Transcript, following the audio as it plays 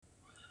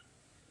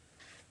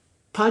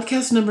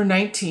podcast number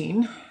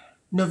 19,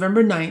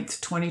 November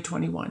 9th,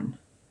 2021.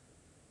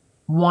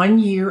 1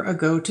 year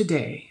ago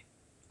today,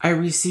 I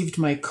received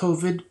my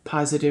COVID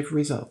positive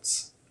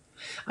results.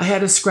 I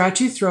had a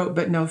scratchy throat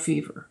but no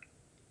fever.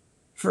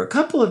 For a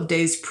couple of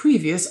days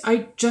previous,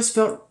 I just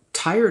felt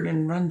tired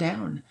and run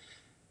down.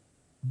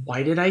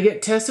 Why did I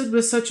get tested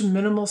with such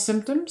minimal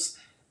symptoms?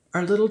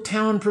 Our little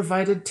town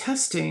provided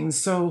testing,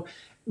 so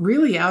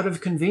really out of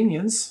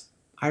convenience,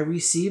 I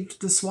received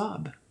the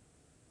swab.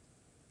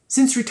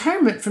 Since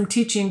retirement from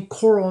teaching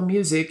choral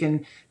music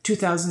in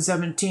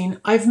 2017,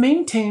 I've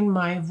maintained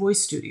my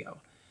voice studio.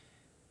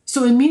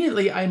 So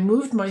immediately I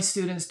moved my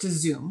students to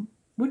Zoom,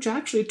 which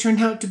actually turned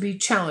out to be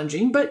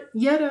challenging, but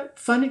yet a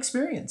fun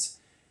experience.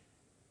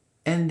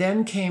 And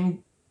then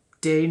came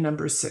day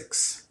number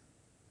 6.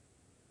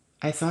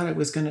 I thought I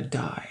was going to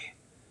die.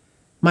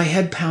 My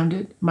head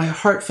pounded, my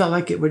heart felt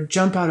like it would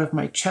jump out of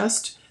my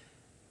chest,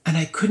 and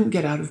I couldn't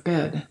get out of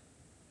bed.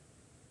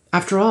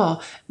 After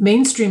all,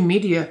 mainstream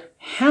media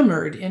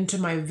hammered into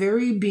my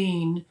very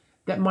being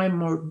that my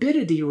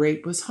morbidity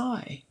rate was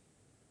high.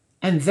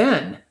 And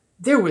then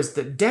there was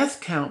the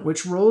death count,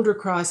 which rolled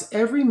across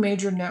every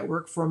major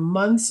network for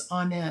months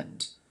on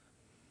end.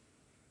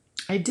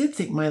 I did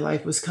think my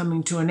life was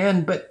coming to an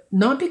end, but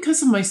not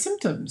because of my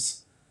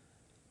symptoms.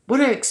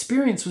 What I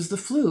experienced was the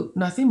flu,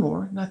 nothing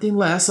more, nothing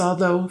less,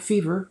 although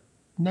fever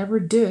never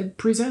did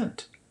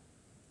present.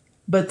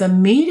 But the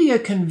media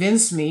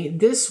convinced me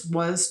this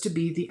was to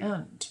be the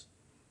end.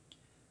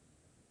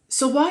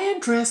 So why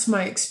address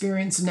my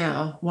experience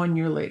now, 1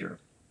 year later?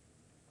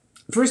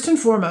 First and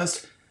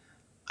foremost,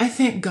 I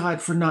thank God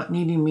for not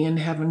needing me in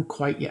heaven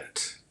quite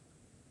yet.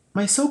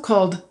 My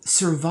so-called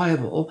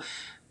survival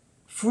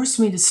forced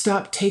me to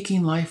stop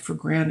taking life for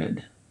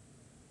granted.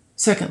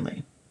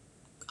 Secondly,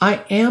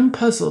 I am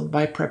puzzled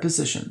by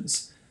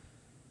prepositions.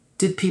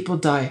 Did people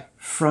die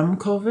from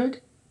COVID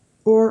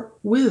or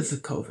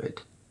with COVID?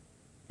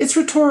 It's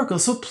rhetorical,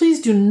 so please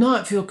do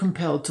not feel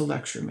compelled to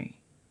lecture me.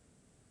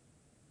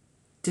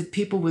 Did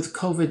people with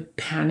COVID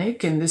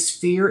panic and this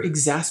fear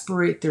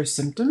exasperate their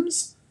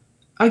symptoms?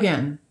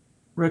 Again,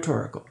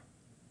 rhetorical.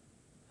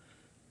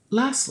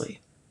 Lastly,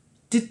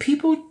 did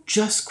people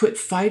just quit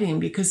fighting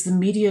because the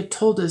media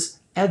told us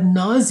ad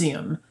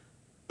nauseum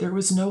there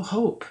was no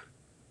hope?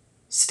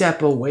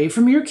 Step away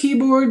from your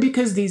keyboard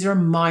because these are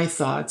my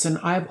thoughts and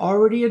I've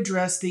already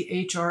addressed the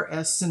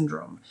HRS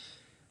syndrome.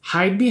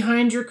 Hide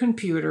behind your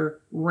computer,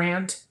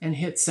 rant, and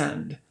hit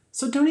send.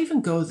 So don't even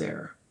go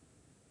there.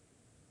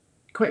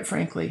 Quite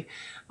frankly,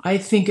 I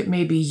think it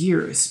may be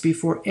years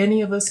before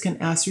any of us can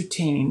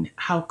ascertain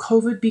how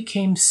COVID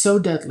became so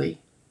deadly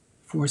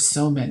for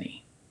so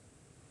many.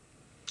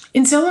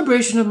 In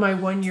celebration of my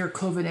 1-year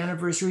COVID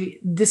anniversary,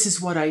 this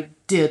is what I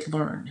did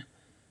learn.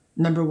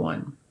 Number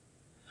 1,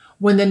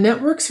 when the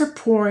networks are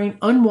pouring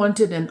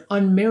unwanted and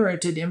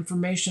unmerited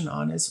information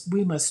on us,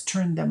 we must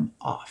turn them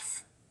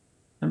off.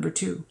 Number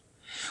 2,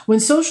 when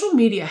social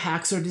media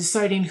hacks are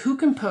deciding who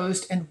can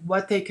post and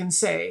what they can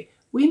say,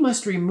 we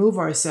must remove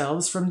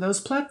ourselves from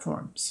those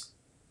platforms.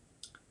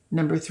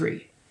 Number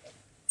 3,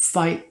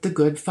 fight the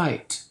good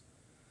fight.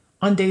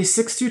 On days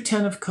 6 through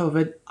 10 of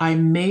COVID, I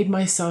made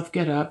myself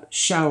get up,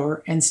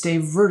 shower, and stay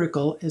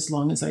vertical as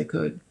long as I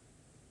could.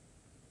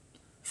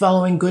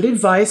 Following good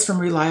advice from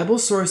reliable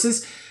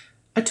sources,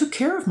 I took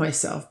care of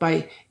myself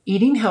by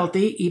eating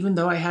healthy even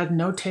though I had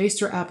no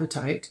taste or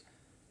appetite,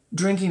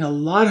 drinking a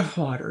lot of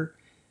water,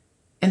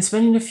 and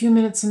spending a few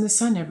minutes in the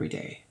sun every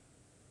day.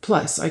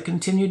 Plus, I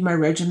continued my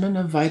regimen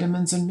of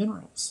vitamins and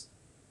minerals.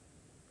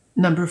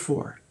 Number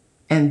 4,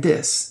 and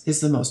this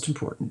is the most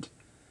important,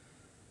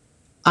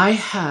 I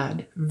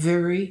had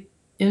very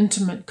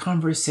intimate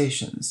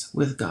conversations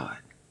with God.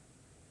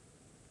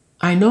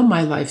 I know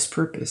my life's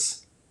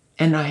purpose,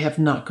 and I have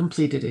not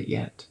completed it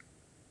yet.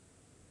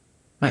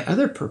 My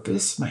other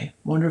purpose, my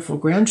wonderful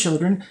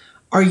grandchildren,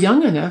 are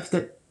young enough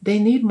that they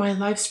need my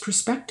life's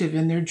perspective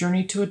in their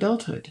journey to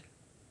adulthood.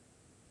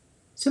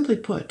 Simply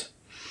put,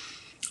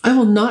 I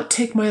will not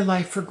take my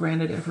life for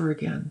granted ever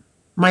again.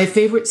 My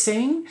favorite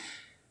saying,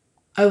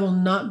 I will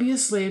not be a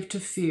slave to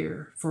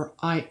fear, for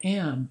I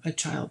am a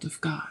child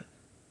of God.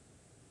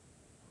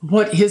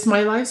 What is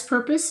my life's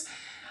purpose?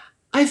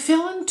 I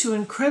fell into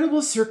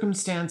incredible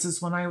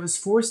circumstances when I was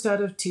forced out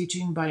of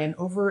teaching by an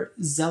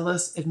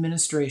overzealous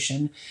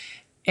administration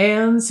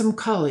and some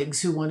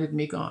colleagues who wanted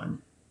me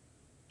gone.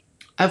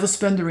 I will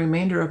spend the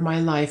remainder of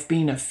my life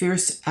being a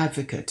fierce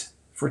advocate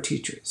for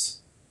teachers.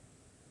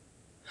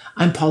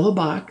 I'm Paula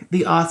Bach,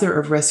 the author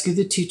of Rescue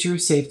the Teacher,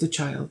 Save the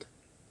Child,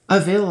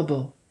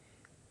 available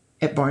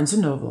at Barnes &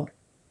 Noble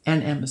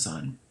and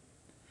Amazon.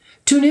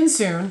 Tune in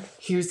soon.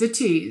 Here's the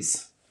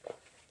tease.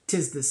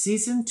 'Tis the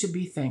season to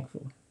be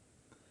thankful.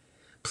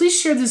 Please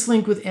share this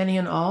link with any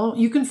and all.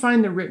 You can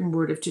find the written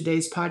word of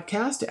today's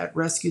podcast at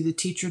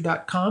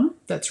rescuetheteacher.com.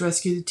 That's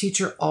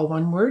rescuetheteacher, all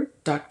one word,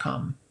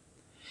 .com.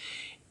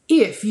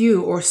 If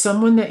you or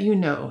someone that you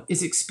know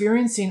is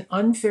experiencing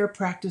unfair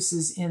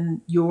practices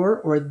in your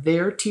or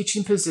their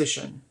teaching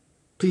position,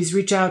 please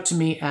reach out to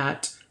me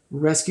at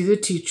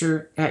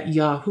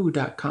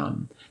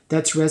rescuetheteacher@yahoo.com.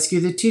 That's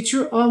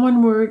rescuetheteacher, all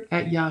one word,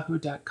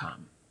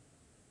 @yahoo.com.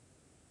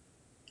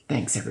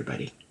 Thanks,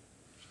 everybody.